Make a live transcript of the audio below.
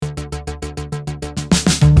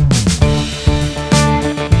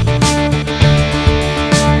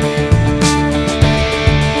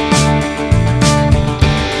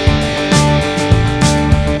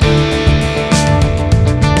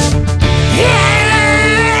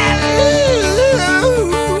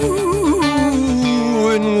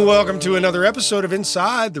to another episode of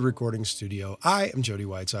Inside the Recording Studio. I am Jody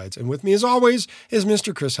Whitesides, and with me as always is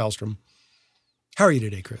Mr. Chris Hellstrom. How are you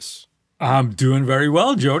today, Chris? I'm doing very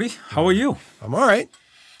well, Jody. How are you? I'm all right.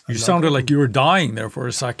 You sounded like you were dying there for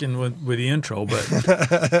a second with the intro,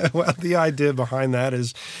 but... Well, the idea behind that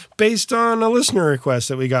is based on a listener request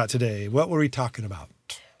that we got today. What were we talking about?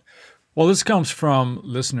 Well, this comes from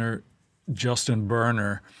listener Justin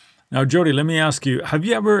Berner. Now, Jody, let me ask you, have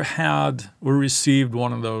you ever had or received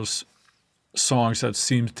one of those songs that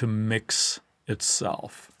seems to mix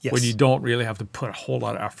itself? Yes. When you don't really have to put a whole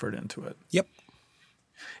lot of effort into it? Yep.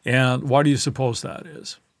 And why do you suppose that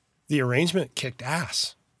is? The arrangement kicked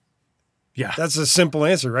ass. Yeah. That's a simple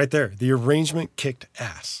answer right there. The arrangement kicked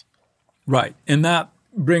ass. Right. And that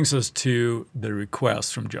brings us to the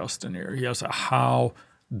request from Justin here. He asks, how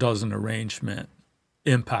does an arrangement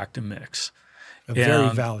impact a mix? A very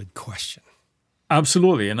valid question.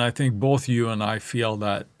 Absolutely. And I think both you and I feel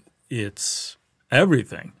that it's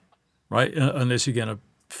everything, right? Unless you're going to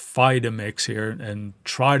fight a mix here and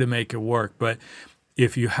try to make it work. But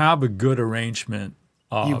if you have a good arrangement,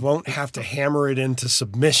 you won't have to hammer it into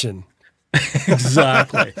submission.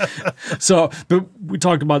 Exactly. But we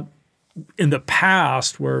talked about in the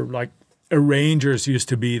past where like arrangers used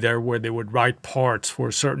to be there where they would write parts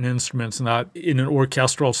for certain instruments, not in an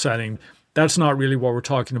orchestral setting. That's not really what we're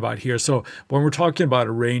talking about here. So when we're talking about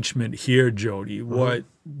arrangement here, Jody, what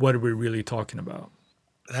are we really talking about?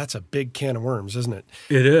 That's a big can of worms, isn't it?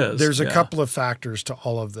 It is. There's a couple of factors to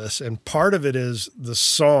all of this, and part of it is the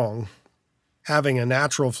song having a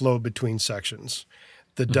natural flow between sections,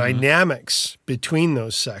 the dynamics between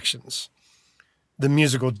those sections, the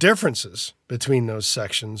musical differences between those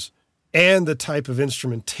sections, and the type of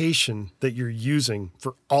instrumentation that you're using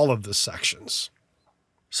for all of the sections.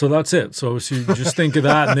 So that's it. So you just think of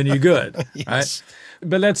that and then you're good. Yes. Right?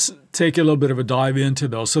 But let's take a little bit of a dive into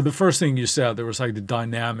those. So the first thing you said, there was like the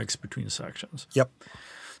dynamics between sections. Yep.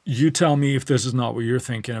 You tell me if this is not what you're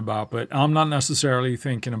thinking about, but I'm not necessarily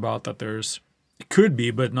thinking about that it could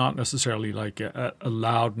be, but not necessarily like a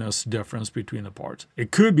loudness difference between the parts.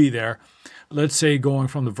 It could be there. Let's say going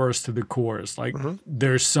from the verse to the chorus, like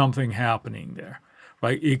there's something happening there,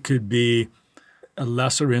 right? It could be a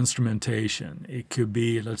lesser instrumentation. It could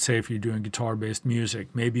be, let's say if you're doing guitar-based music,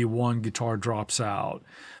 maybe one guitar drops out.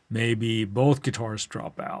 Maybe both guitars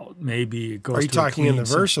drop out. Maybe it goes to Are you talking in the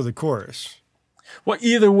verse or the chorus? Well,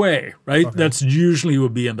 either way, right? Okay. That's usually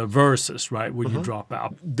would be in the verses, right, when you drop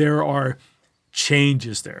out. There are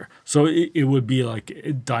changes there. So it would be like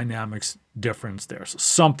a dynamics difference there. So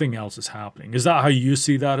something else is happening. Is that how you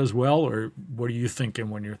see that as well? Or what are you thinking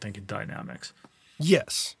when you're thinking dynamics?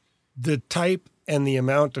 Yes. The type and the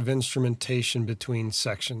amount of instrumentation between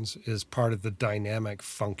sections is part of the dynamic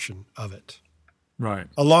function of it. Right.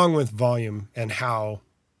 Along with volume and how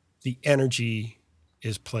the energy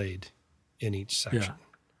is played in each section. Yeah.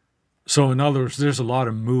 So in other words, there's a lot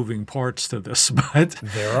of moving parts to this, but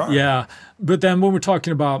there are. Yeah. But then when we're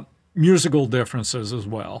talking about musical differences as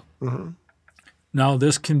well, now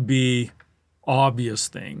this can be obvious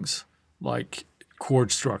things like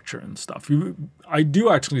chord structure and stuff. I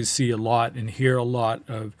do actually see a lot and hear a lot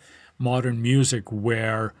of modern music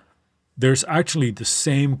where there's actually the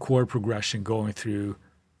same chord progression going through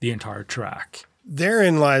the entire track.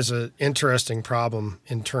 Therein lies an interesting problem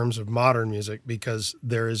in terms of modern music because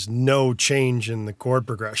there is no change in the chord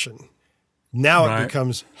progression. Now it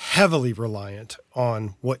becomes heavily reliant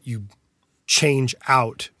on what you change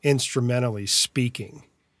out instrumentally speaking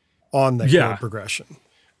on the chord progression.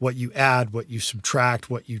 What you add, what you subtract,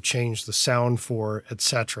 what you change the sound for,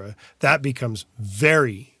 etc. That becomes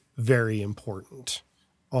very, very important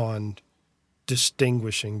on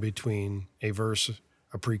distinguishing between a verse,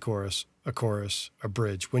 a pre-chorus, a chorus, a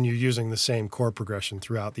bridge, when you're using the same chord progression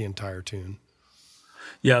throughout the entire tune.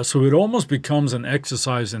 Yeah, so it almost becomes an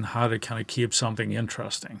exercise in how to kind of keep something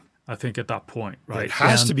interesting, I think, at that point, right? It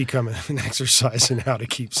has to become an exercise in how to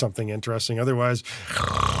keep something interesting. Otherwise...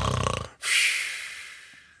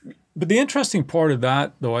 But the interesting part of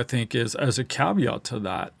that, though, I think, is as a caveat to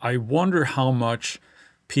that, I wonder how much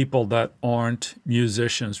people that aren't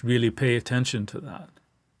musicians really pay attention to that.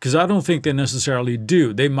 Because I don't think they necessarily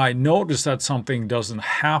do. They might notice that something doesn't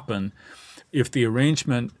happen if the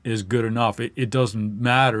arrangement is good enough. It doesn't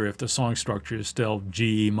matter if the song structure is still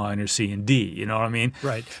G, minor, C, and D. You know what I mean?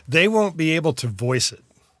 Right. They won't be able to voice it.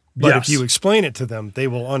 But if you explain it to them, they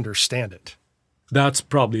will understand it. That's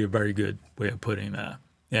probably a very good way of putting that.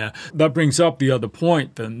 Yeah, that brings up the other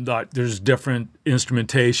point then that there's different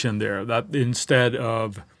instrumentation there, that instead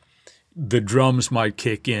of the drums might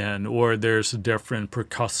kick in, or there's a different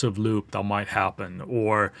percussive loop that might happen,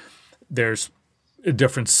 or there's a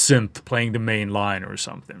different synth playing the main line or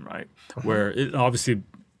something, right? Where it obviously,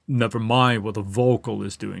 never mind what the vocal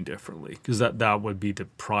is doing differently, because that would be the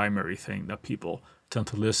primary thing that people tend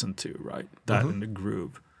to listen to, right? That in the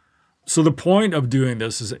groove. So the point of doing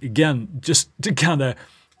this is, again, just to kind of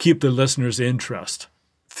keep the listener's interest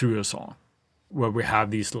through a song, where we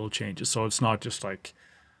have these little changes. So it's not just like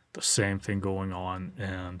the same thing going on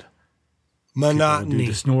and monotony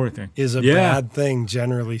the snoring thing. Is a bad thing,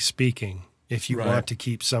 generally speaking, if you want to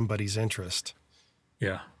keep somebody's interest.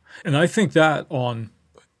 Yeah. And I think that on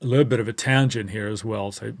a little bit of a tangent here as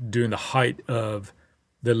well, so during the height of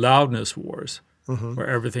the loudness wars, where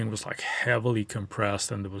everything was like heavily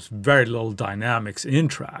compressed and there was very little dynamics in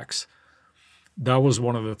tracks, that was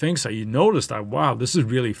one of the things that you noticed that, wow, this is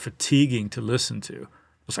really fatiguing to listen to.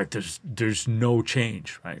 It's like there's no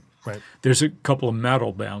change, right? Right. There's a couple of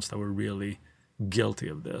metal bands that were really guilty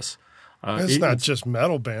of this. It's not just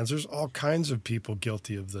metal bands. There's all kinds of people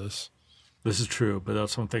guilty of this. This is true, but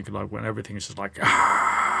that's what I'm thinking about when everything is just like,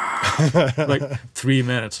 like 3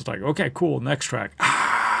 minutes. It's like, okay, cool, next track,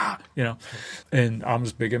 And I'm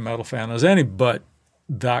as big a metal fan as any, but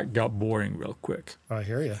that got boring real quick. I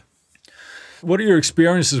hear you. What are your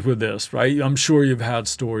experiences with this, right? I'm sure you've had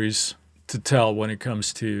stories to tell when it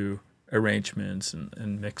comes to arrangements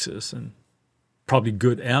and mixes, and probably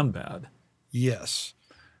good and bad. Yes.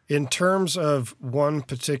 In terms of one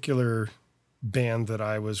particular band that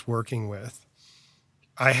I was working with,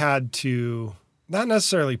 I had to not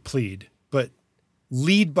necessarily plead, but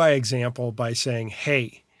lead by example by saying,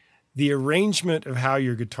 hey, the arrangement of how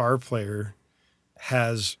your guitar player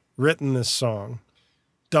has written this song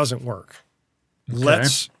doesn't work. Okay.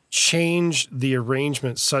 Let's change the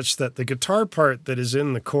arrangement such that the guitar part that is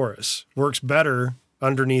in the chorus works better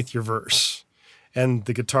underneath your verse, and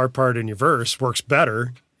the guitar part in your verse works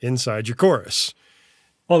better inside your chorus.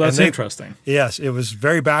 Oh, that's interesting. Yes, it was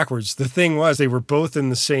very backwards. The thing was, they were both in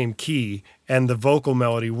the same key, and the vocal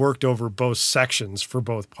melody worked over both sections for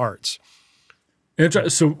both parts.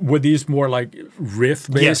 So were these more like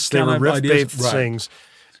riff-based? Yes, they were riff-based things.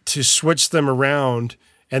 To switch them around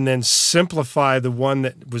and then simplify the one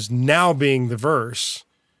that was now being the verse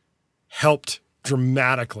helped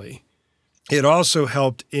dramatically. It also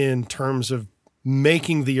helped in terms of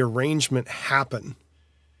making the arrangement happen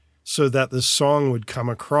so that the song would come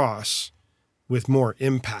across with more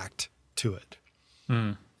impact to it.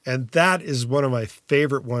 And that is one of my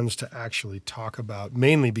favorite ones to actually talk about,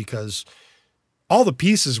 mainly because all the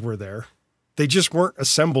pieces were there. They just weren't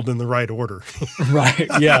assembled in the right order. Right,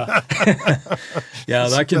 yeah. Yeah,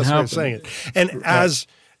 that can happen. That's saying it. And as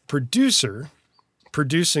producer,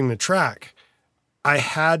 producing the track, I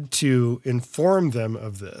had to inform them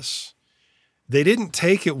of this. They didn't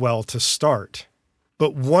take it well to start,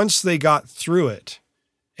 but once they got through it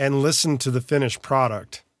and listened to the finished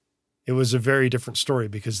product, it was a very different story,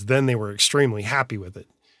 because then they were extremely happy with it.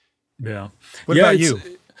 Yeah. What about you?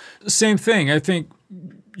 Same thing. I think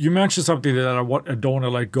you mentioned something that I don't want to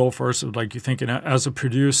let go first, like you're thinking as a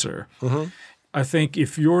producer. I think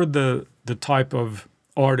if you're the type of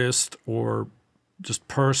artist or just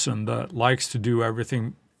person that likes to do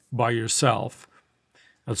everything by yourself,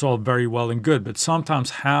 that's all very well and good. But sometimes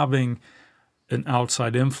having an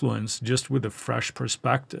outside influence just with a fresh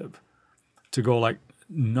perspective to go like,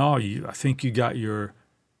 no, I think you got your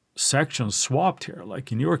sections swapped here,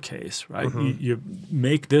 like in your case, right? You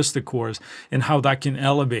make this the chorus, and how that can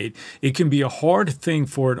elevate. It can be a hard thing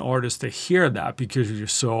for an artist to hear that because you're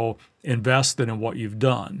so invested in what you've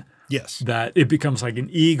done. Yes. That it becomes like an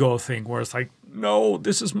ego thing where it's like, no,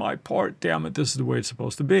 this is my part. Damn it, this is the way it's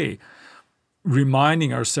supposed to be.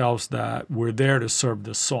 Reminding ourselves that we're there to serve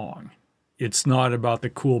the song. It's not about the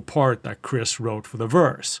cool part that Chris wrote for the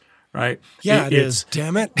verse. Right? Yeah, it is.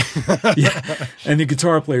 Damn it. Yeah. And the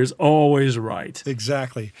guitar player is always right.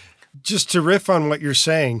 Exactly. Just to riff on what you're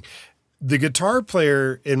saying, the guitar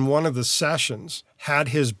player in one of the sessions had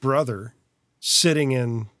his brother sitting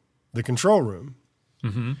in the control room,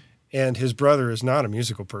 and his brother is not a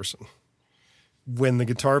musical person. When the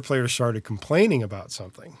guitar player started complaining about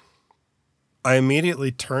something, I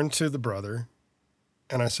immediately turned to the brother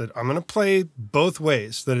and I said, I'm going to play both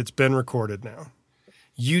ways that it's been recorded now.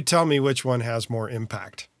 You tell me which one has more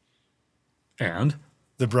impact. And?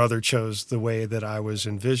 The brother chose the way that I was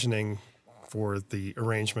envisioning for the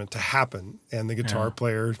arrangement to happen. And the guitar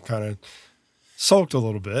player kind of sulked a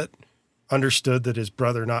little bit, understood that his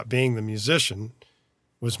brother not being the musician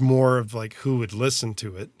was more of like who would listen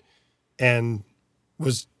to it, and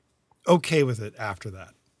was okay with it after that.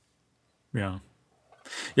 Yeah.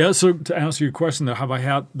 Yeah, so to answer your question, though, have I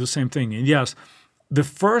had the same thing? And yes, the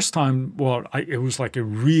first time, it was like a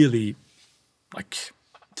really like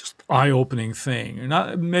just eye-opening thing.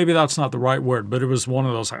 And maybe that's not the right word, but it was one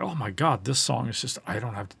of those like, oh my God, this song is just, I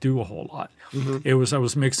don't have to do a whole lot. I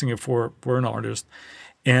was mixing it for an artist.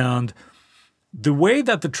 And the way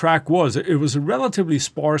that the track was, it was a relatively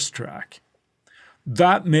sparse track.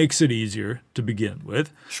 That makes it easier to begin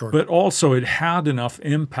with. Sure. But also it had enough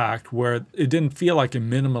impact where it didn't feel like a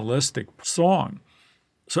minimalistic song.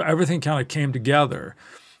 So everything kind of came together.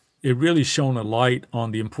 It really shone a light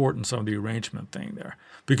on the importance of the arrangement thing there.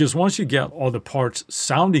 Because once you get all the parts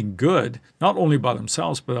sounding good, not only by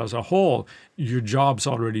themselves, but as a whole, your job's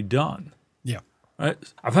already done. Yeah. Right?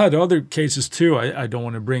 I've had other cases too, I don't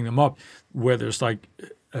want to bring them up, where there's like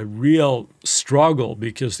a real struggle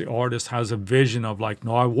because the artist has a vision of like,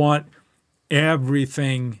 no, I want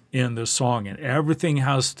everything in the song and everything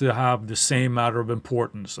has to have the same matter of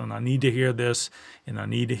importance. And I need to hear this and I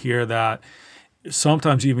need to hear that.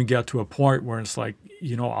 Sometimes you even get to a point where it's like,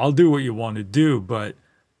 I'll do what you want to do, but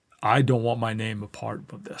I don't want my name a part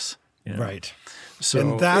of this. Right. So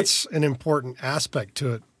and that's an important aspect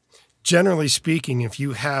to it. Generally speaking, if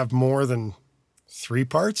you have more than 3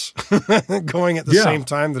 parts going at the same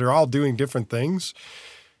time that are all doing different things,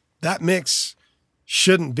 that mix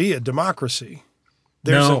shouldn't be a democracy.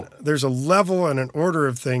 There's a level and an order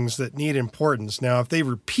of things that need importance. Now, if they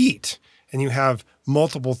repeat and you have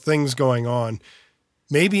multiple things going on,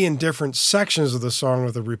 maybe in different sections of the song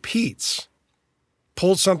with the repeats,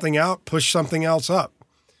 pull something out, push something else up.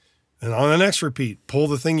 And on the next repeat, pull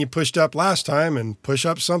the thing you pushed up last time and push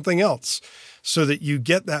up something else so that you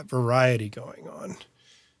get that variety going on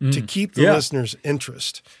to keep the listener's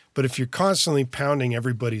interest. But if you're constantly pounding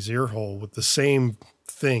everybody's ear hole with the same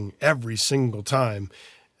thing every single time,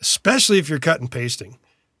 especially if you're cut and pasting,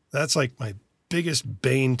 that's like my biggest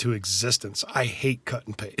bane to existence. I hate cut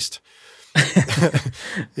and paste.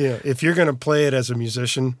 If you're going to play it as a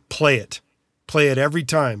musician, play it. Play it every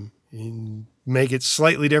time. Make it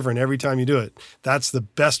slightly different every time you do it. That's the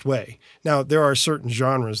best way. Now, there are certain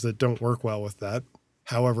genres that don't work well with that.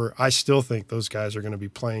 However, I still think those guys are going to be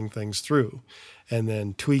playing things through and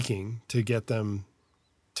then tweaking to get them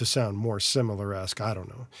to sound more similar-esque. I don't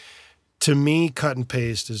know. To me, cut and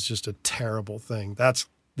paste is just a terrible thing. That's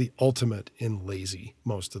the ultimate in lazy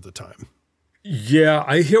most of the time. Yeah,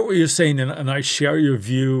 I hear what you're saying, and I share your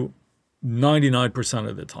view 99%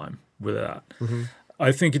 of the time with that. Mm-hmm.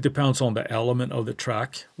 I think it depends on the element of the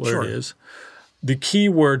track, what it is. The key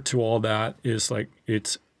word to all that is like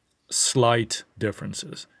it's slight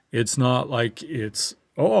differences. It's not like it's,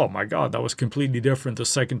 oh my God, that was completely different the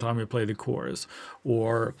second time you play the chorus,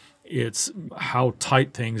 or it's how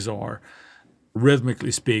tight things are,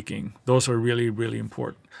 rhythmically speaking. Those are really, really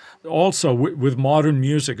important. Also, with modern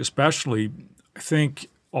music especially, I think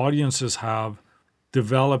audiences have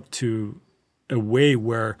developed to a way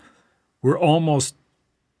where we're almost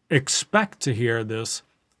expect to hear this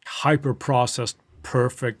hyper-processed,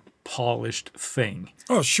 perfect, polished thing.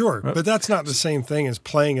 Oh, sure. Right? But that's not the same thing as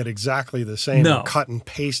playing it exactly the same and cut and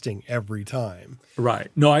pasting every time.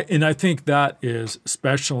 Right. No, I think that is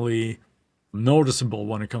especially noticeable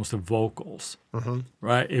when it comes to vocals,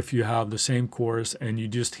 right? If you have the same chorus and you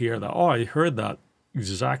just hear that, oh, I heard that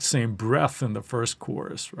exact same breath in the first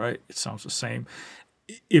chorus, right? It sounds the same.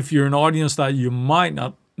 If you're an audience that you might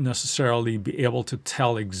not necessarily be able to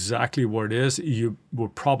tell exactly what it is, you will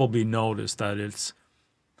probably notice that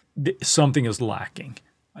something is lacking,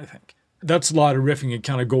 I think. That's a lot of riffing and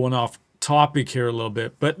kind of going off topic here a little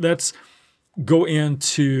bit, but let's go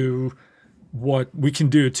into what we can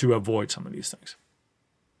do to avoid some of these things.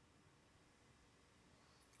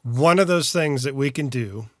 One of those things that we can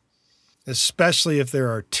do, especially if there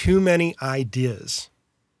are too many ideas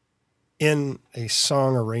in a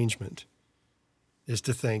song arrangement, is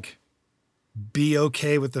to think, be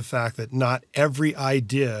okay with the fact that not every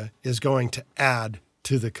idea is going to add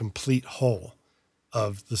to the complete whole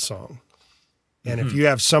of the song. And if you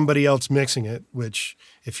have somebody else mixing it, which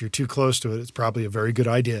if you're too close to it, it's probably a very good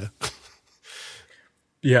idea.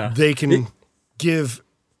 They can give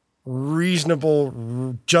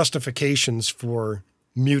reasonable justifications for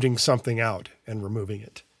muting something out and removing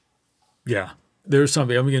it. Yeah. There's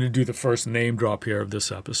something, I'm going to do the first name drop here of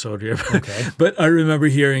this episode here. Okay. But I remember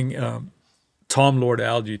hearing Tom Lord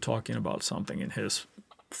Alge talking about something in his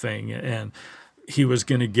thing, and he was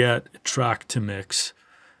going to get a track to mix.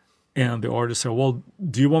 And the artist said, well,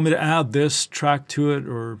 do you want me to add this track to it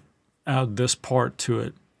or add this part to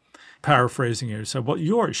it? Paraphrasing it, he said,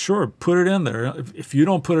 well, sure, put it in there. If you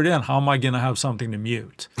don't put it in, how am I going to have something to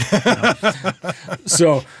mute?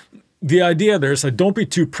 So the idea there is that don't be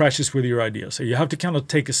too precious with your ideas. So you have to kind of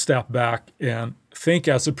take a step back and think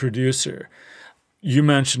as a producer. you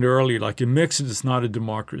mentioned earlier, like a mix is not a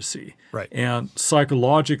democracy. Right. And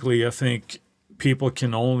psychologically, I think people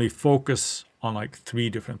can only focus on like 3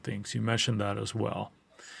 different things. You mentioned that as well.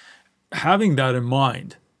 Having that in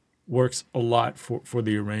mind works a lot for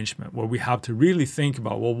the arrangement, where we have to really think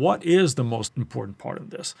about, well, what is the most important part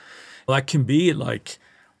of this? That can be like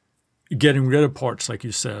getting rid of parts, like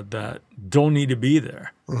you said, that don't need to be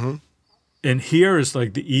there. Mm-hmm. And here is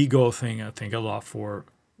like the ego thing, I think, a lot for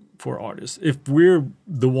artists. If we're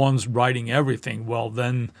the ones writing everything, well,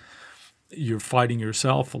 then you're fighting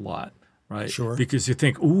yourself a lot, right? Sure. Because you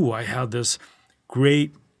think, ooh, I have this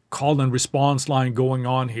great call and response line going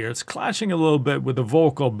on here. It's clashing a little bit with the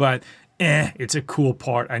vocal, but it's a cool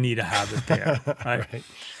part. I need to have it there, right? Right.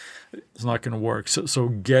 It's not going to work. So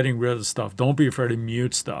getting rid of stuff. Don't be afraid to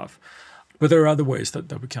mute stuff. But there are other ways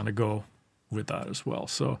that we kind of go with that as well.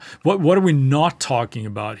 So what are we not talking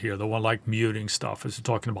about here? The one like muting stuff is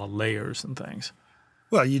talking about layers and things.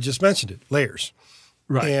 Well, you just mentioned it, layers.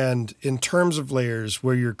 Right. And in terms of layers,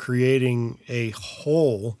 where you're creating a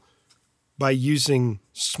whole by using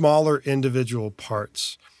smaller individual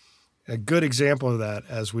parts. A good example of that,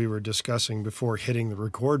 as we were discussing before hitting the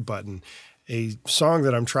record button, a song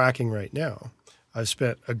that I'm tracking right now, I've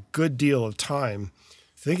spent a good deal of time,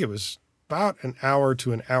 I think it was about an hour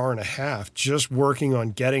to an hour and a half, just working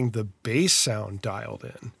on getting the bass sound dialed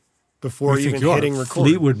in before even hitting record.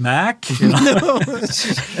 Fleetwood Mac? No,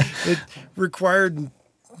 it required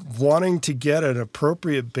wanting to get an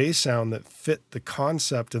appropriate bass sound that fit the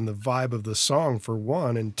concept and the vibe of the song, for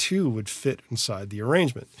one, and 2, would fit inside the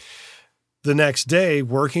arrangement. The next day,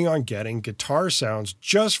 working on getting guitar sounds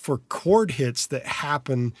just for chord hits that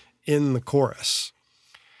happen in the chorus.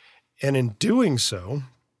 And in doing so,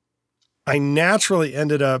 I naturally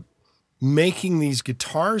ended up making these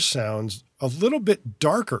guitar sounds a little bit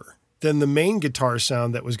darker than the main guitar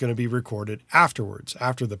sound that was going to be recorded afterwards,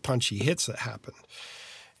 after the punchy hits that happened.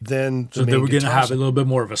 Then so they were going to have a little bit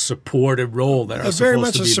more of a supportive role there. Very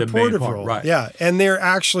much a supportive role, right? Yeah, and they're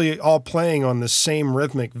actually all playing on the same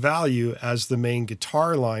rhythmic value as the main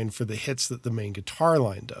guitar line for the hits that the main guitar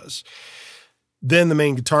line does. Then the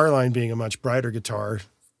main guitar line, being a much brighter guitar,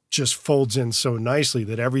 just folds in so nicely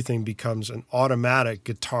that everything becomes an automatic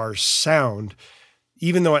guitar sound,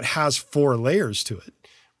 even though it has 4 layers to it,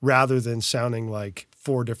 rather than sounding like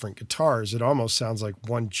 4 different guitars. It almost sounds like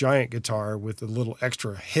one giant guitar with a little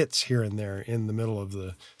extra hits here and there in the middle of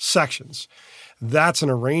the sections. That's an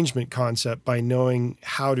arrangement concept by knowing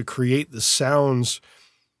how to create the sounds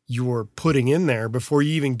you're putting in there before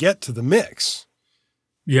you even get to the mix.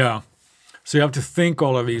 Yeah. So you have to think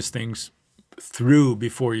all of these things through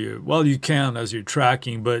before you can as you're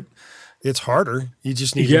tracking, but it's harder. You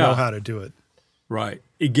just need to know how to do it. Right.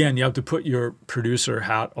 Again, you have to put your producer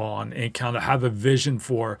hat on and kind of have a vision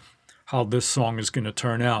for how this song is going to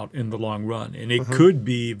turn out in the long run. And it could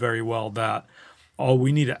be very well that,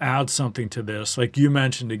 we need to add something to this. Like you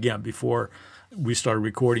mentioned again before we started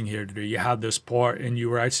recording here today, you had this part and you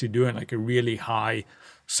were actually doing like a really high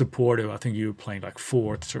supportive. I think you were playing like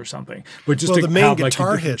fourths or something. But just the main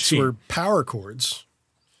guitar hits were power chords.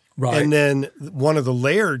 Right. And then one of the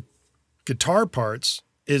layered guitar parts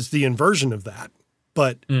is the inversion of that,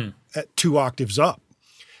 but at 2 octaves up.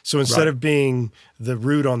 So instead of being the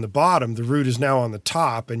root on the bottom, the root is now on the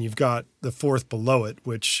top, and you've got the 4th below it,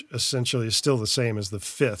 which essentially is still the same as the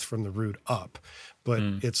 5th from the root up, but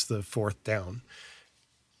it's the 4th down.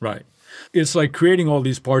 Right. It's like creating all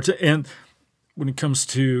these parts. And when it comes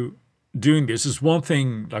to doing this, is one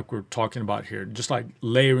thing like we're talking about here, just like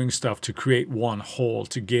layering stuff to create one whole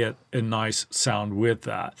to get a nice sound with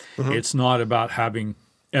that. It's not about having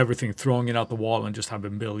everything, throwing it out the wall and just have a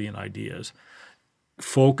million ideas.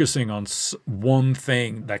 Focusing on one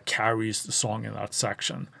thing that carries the song in that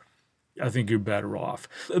section, I think you're better off.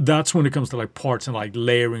 That's when it comes to like parts and like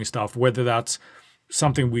layering stuff, whether that's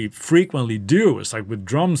something we frequently do, it's like with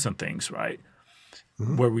drums and things, right?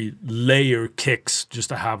 Where we layer kicks just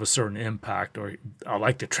to have a certain impact, or I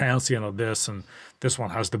like the transient of this and this one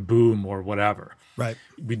has the boom or whatever. Right.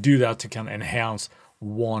 We do that to kind of enhance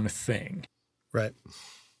one thing. Right.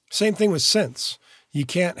 Same thing with synths. You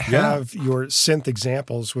can't have your synth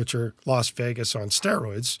examples, which are Las Vegas on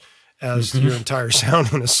steroids, as your entire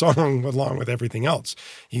sound on a song along with everything else.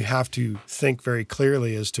 You have to think very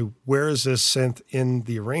clearly as to where is this synth in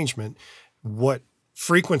the arrangement, what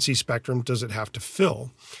frequency spectrum does it have to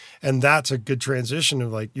fill? And that's a good transition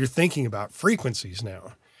of like, you're thinking about frequencies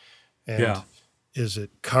now. And is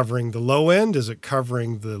it covering the low end? Is it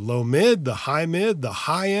covering the low mid, the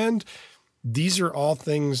high end? These are all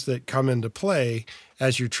things that come into play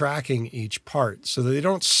as you're tracking each part so that they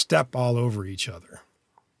don't step all over each other.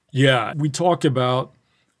 Yeah, we talk about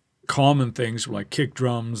common things like kick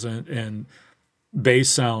drums and bass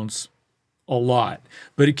sounds a lot,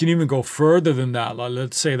 but it can even go further than that. Like,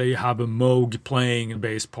 let's say that you have a Moog playing a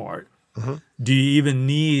bass part. Do you even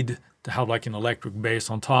need to have like an electric bass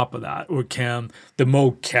on top of that, or can the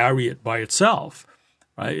Moog carry it by itself?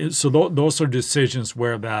 Right. So those are decisions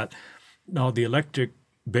where that no, the electric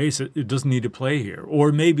bass it doesn't need to play here,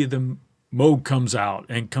 or maybe the Moog comes out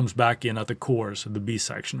and comes back in at the chorus or the B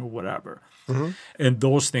section or whatever, and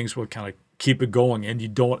those things will kind of keep it going, and you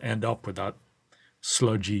don't end up with that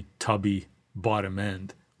sludgy, tubby bottom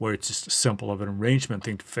end where it's just simple of an arrangement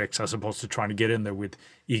thing to fix, as opposed to trying to get in there with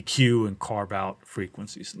EQ and carve out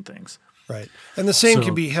frequencies and things. Right. And the same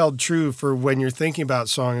can be held true for when you're thinking about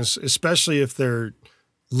songs, especially if they're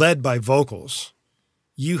led by vocals.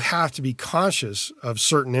 You have to be conscious of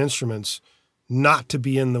certain instruments not to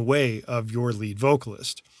be in the way of your lead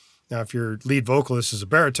vocalist. Now, if your lead vocalist is a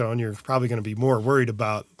baritone, you're probably going to be more worried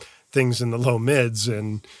about things in the low mids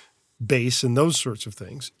and bass and those sorts of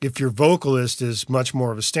things. If your vocalist is much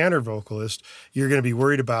more of a standard vocalist, you're going to be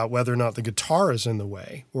worried about whether or not the guitar is in the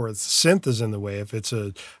way or the synth is in the way if it's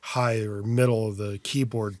a high or middle of the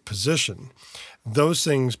keyboard position. Those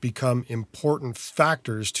things become important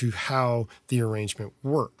factors to how the arrangement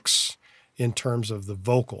works in terms of the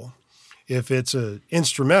vocal. If it's an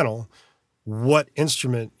instrumental, what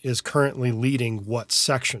instrument is currently leading what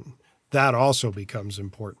section? That also becomes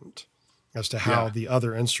important as to how the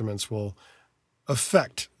other instruments will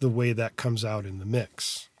affect the way that comes out in the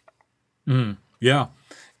mix. Yeah.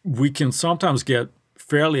 We can sometimes get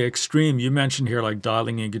fairly extreme. You mentioned here like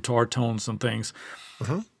dialing in guitar tones and things.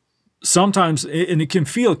 Sometimes, and it can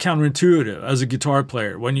feel counterintuitive as a guitar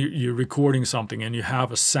player when you're recording something and you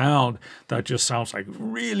have a sound that just sounds like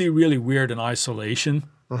really, really weird in isolation.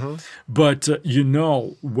 But you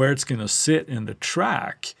know where it's going to sit in the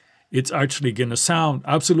track. It's actually going to sound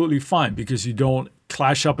absolutely fine because you don't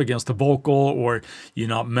clash up against the vocal or you're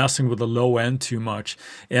not messing with the low end too much.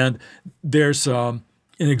 And there's an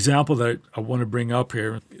example that I want to bring up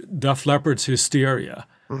here, Def Leppard's Hysteria.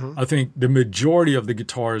 I think the majority of the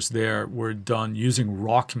guitars there were done using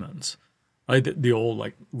Rockmans, right? The old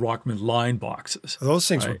like Rockman line boxes. Those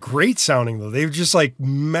things were great sounding though. They were just like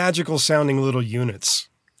magical sounding little units.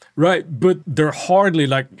 Right, but they're hardly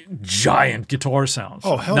like giant guitar sounds.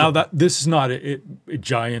 Oh, hell now no. that this is not a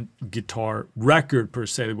giant guitar record per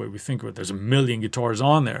se, the way we think of it. There's a million guitars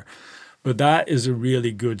on there, but that is a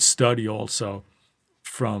really good study also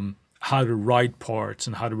from how to write parts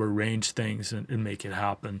and how to arrange things and make it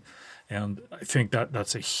happen. And I think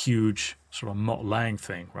that's a huge sort of Mutt Lange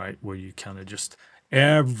thing, right, where you kind of just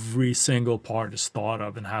every single part is thought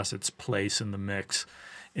of and has its place in the mix,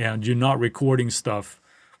 and you're not recording stuff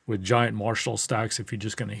with giant Marshall stacks if you're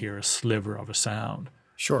just going to hear a sliver of a sound.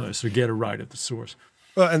 Sure. So get it right at the source.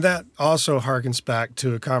 Well, and that also harkens back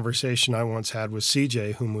to a conversation I once had with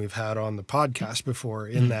CJ, whom we've had on the podcast before,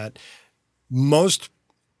 in that most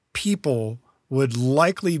people would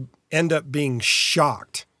likely end up being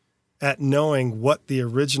shocked at knowing what the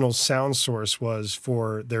original sound source was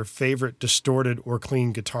for their favorite distorted or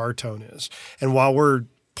clean guitar tone is. And while we're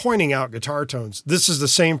pointing out guitar tones, this is the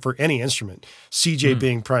same for any instrument. CJ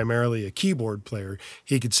being primarily a keyboard player,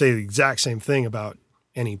 he could say the exact same thing about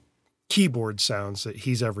any keyboard sounds that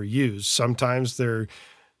he's ever used. Sometimes they're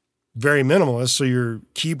very minimalist, so your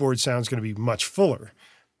keyboard sound is going to be much fuller.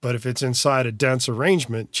 But if it's inside a dense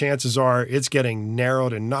arrangement, chances are it's getting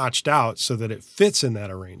narrowed and notched out so that it fits in that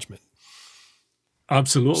arrangement.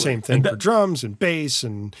 Absolutely. Same thing for drums and bass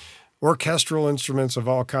and orchestral instruments of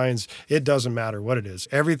all kinds. It doesn't matter what it is.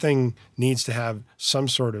 Everything needs to have some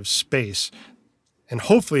sort of space. And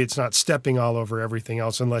hopefully it's not stepping all over everything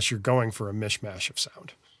else unless you're going for a mishmash of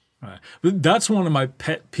sound. Right. But that's one of my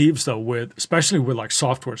pet peeves, though, especially with like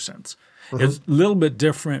software synths. It's a little bit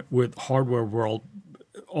different with hardware world,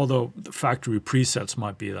 although the factory presets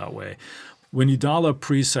might be that way. When you dial up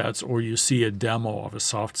presets or you see a demo of a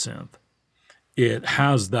soft synth, it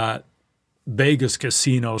has that Vegas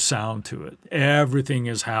casino sound to it. Everything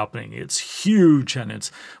is happening. It's huge and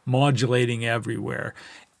it's modulating everywhere.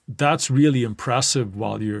 That's really impressive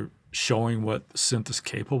while you're showing what the synth is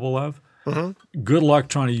capable of. Good luck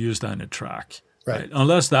trying to use that in a track. Right.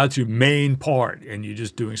 Unless that's your main part and you're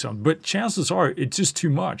just doing something. But chances are it's just too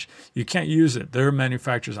much. You can't use it. There are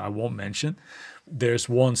manufacturers I won't mention. There's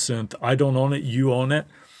one synth. I don't own it. You own it.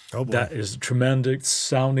 Oh boy. That is a tremendous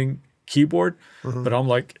sounding keyboard. But I'm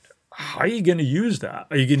like, how are you going to use that?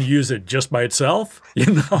 Are you going to use it just by itself? You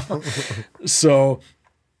know? So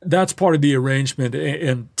that's part of the arrangement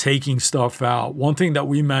and taking stuff out. One thing that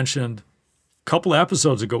we mentioned couple of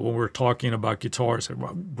episodes ago when we were talking about guitars,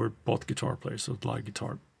 and we're both guitar players, so there's a lot of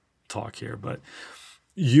guitar talk here, but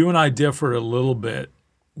you and I differ a little bit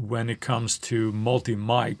when it comes to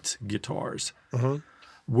multi-mic'd guitars,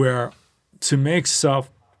 where to make stuff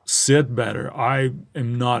sit better, I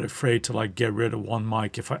am not afraid to like get rid of one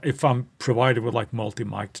mic if I'm provided with like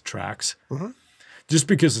multi-mic'd tracks, just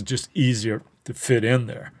because it's just easier to fit in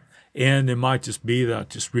there. And it might just be that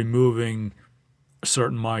just removing a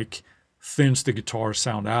certain mic thins the guitar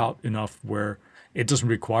sound out enough where it doesn't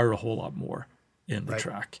require a whole lot more in the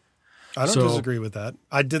track. I don't disagree with that.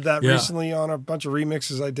 I did that recently on a bunch of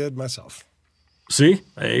remixes I did myself. See?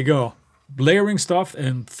 There you go. Layering stuff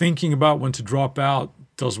and thinking about when to drop out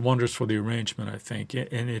does wonders for the arrangement, I think.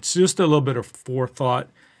 And it's just a little bit of forethought,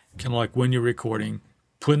 kind of like when you're recording,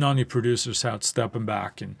 putting on your producer's hat, stepping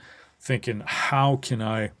back and thinking, how can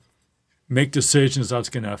I make decisions that's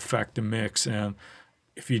going to affect the mix? And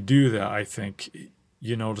if you do that, I think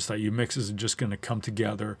you notice that your mixes are just going to come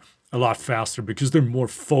together a lot faster because they're more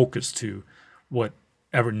focused to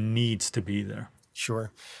whatever needs to be there.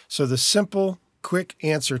 Sure. So the simple, quick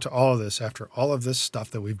answer to all of this after all of this stuff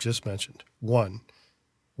that we've just mentioned. 1,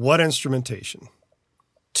 what instrumentation?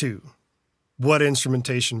 2, what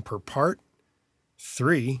instrumentation per part?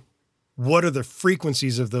 3, what are the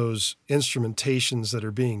frequencies of those instrumentations that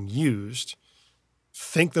are being used?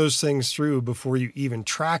 Think those things through before you even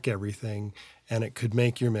track everything, and it could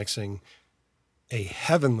make your mixing a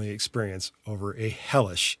heavenly experience over a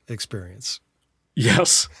hellish experience.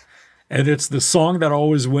 Yes. And it's the song that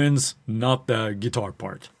always wins, not the guitar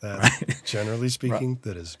part. Right? Generally speaking,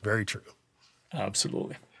 that is very true.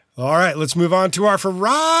 Absolutely. All right, let's move on to our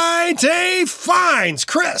Friday finds.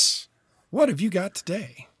 Chris, what have you got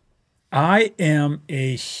today? I am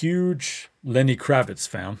a huge Lenny Kravitz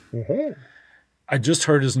fan. I just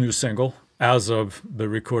heard his new single as of the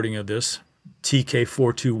recording of this,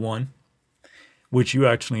 TK421, which you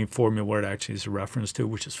actually informed me what it actually is a reference to,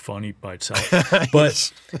 which is funny by itself.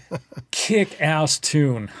 But kick-ass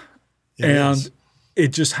tune. It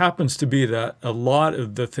just happens to be that a lot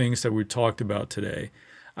of the things that we talked about today,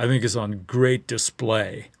 I think is on great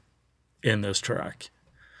display in this track.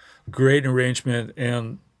 Great arrangement,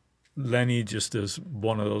 and Lenny just is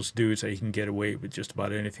one of those dudes that he can get away with just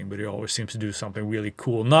about anything, but he always seems to do something really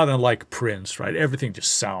cool. Not unlike Prince, right? Everything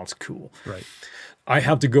just sounds cool. Right. I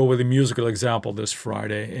have to go with a musical example this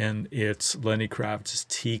Friday, and it's Lenny Kravitz's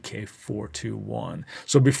TK421.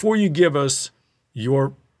 So before you give us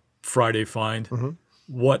your Friday find,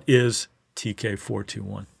 what is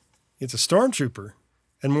TK421? It's a stormtrooper,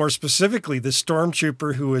 and more specifically, the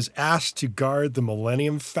stormtrooper who was asked to guard the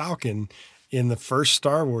Millennium Falcon in the first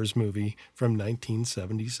Star Wars movie from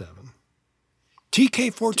 1977.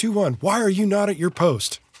 TK421, why are you not at your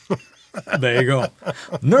post? There you go.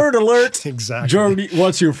 Nerd alert. Exactly. Jody,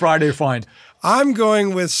 what's your Friday find? I'm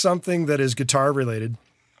going with something that is guitar related,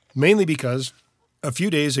 mainly because a few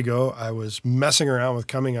days ago I was messing around with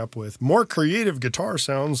coming up with more creative guitar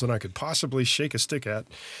sounds than I could possibly shake a stick at.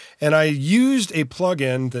 And I used a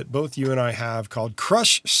plugin that both you and I have called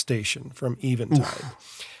Crush Station from Eventide.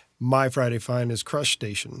 My Friday find is Crush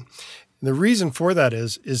Station. And the reason for that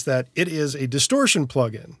is that it is a distortion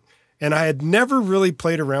plugin. And I had never really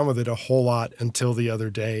played around with it a whole lot until the other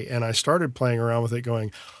day. And I started playing around with it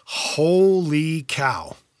going, holy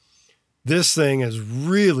cow, this thing is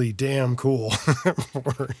really damn cool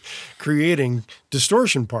for creating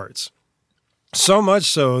distortion parts. So much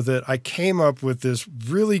so that I came up with this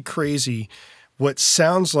really crazy, what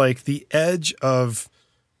sounds like the edge of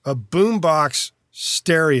a boombox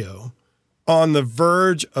stereo on the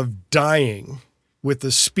verge of dying with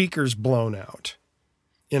the speakers blown out.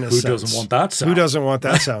 In a sense. Who doesn't want that sound? Who doesn't want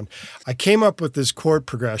that sound? I came up with this chord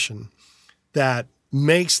progression that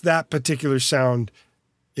makes that particular sound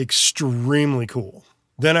extremely cool.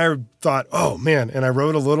 Then I thought, oh man, and I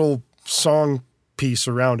wrote a little song piece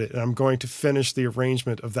around it, and I'm going to finish the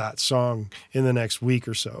arrangement of that song in the next week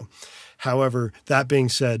or so. However, that being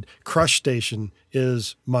said, Crush Station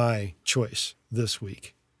is my choice this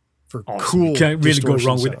week for cool. You can't really go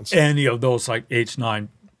wrong sounds. with any of those like H9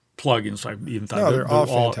 plugins. They're all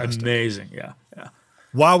fantastic. Amazing. Yeah.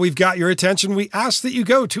 While we've got your attention, we ask that you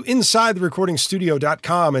go to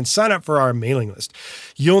InsideTheRecordingStudio.com and sign up for our mailing list.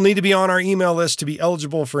 You'll need to be on our email list to be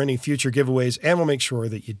eligible for any future giveaways, and we'll make sure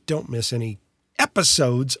that you don't miss any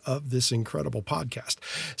episodes of this incredible podcast.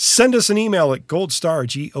 Send us an email at goldstar,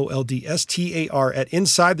 GOLDSTAR, at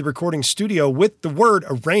Inside the Recording Studio with the word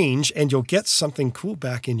arrange, and you'll get something cool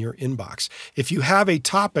back in your inbox. If you have a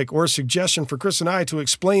topic or a suggestion for Chris and I to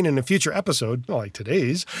explain in a future episode, like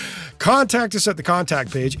today's, contact us at the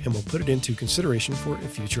contact page and we'll put it into consideration for a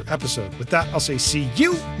future episode. With that, I'll say see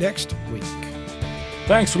you next week.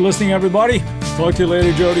 Thanks for listening, everybody. Talk to you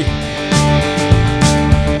later, Jody.